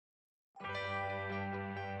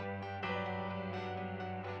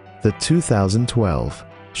the 2012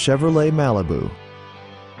 Chevrolet Malibu.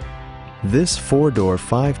 This four-door,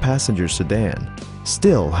 five-passenger sedan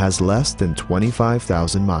still has less than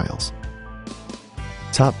 25,000 miles.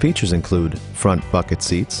 Top features include front bucket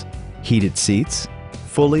seats, heated seats,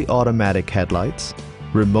 fully automatic headlights,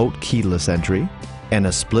 remote keyless entry, and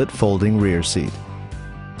a split folding rear seat.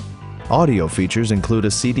 Audio features include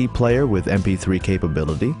a CD player with MP3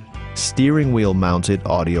 capability, steering wheel mounted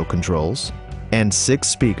audio controls, and 6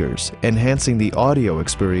 speakers, enhancing the audio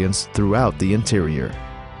experience throughout the interior.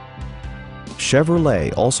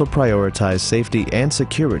 Chevrolet also prioritized safety and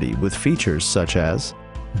security with features such as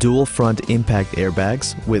dual front impact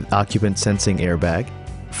airbags with occupant sensing airbag,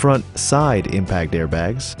 front side impact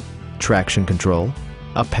airbags, traction control,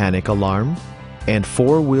 a panic alarm, and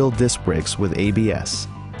 4-wheel disc brakes with ABS.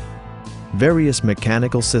 Various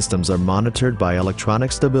mechanical systems are monitored by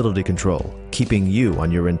electronic stability control, keeping you on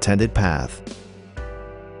your intended path.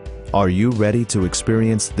 Are you ready to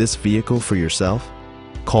experience this vehicle for yourself?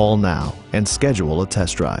 Call now and schedule a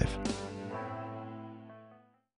test drive.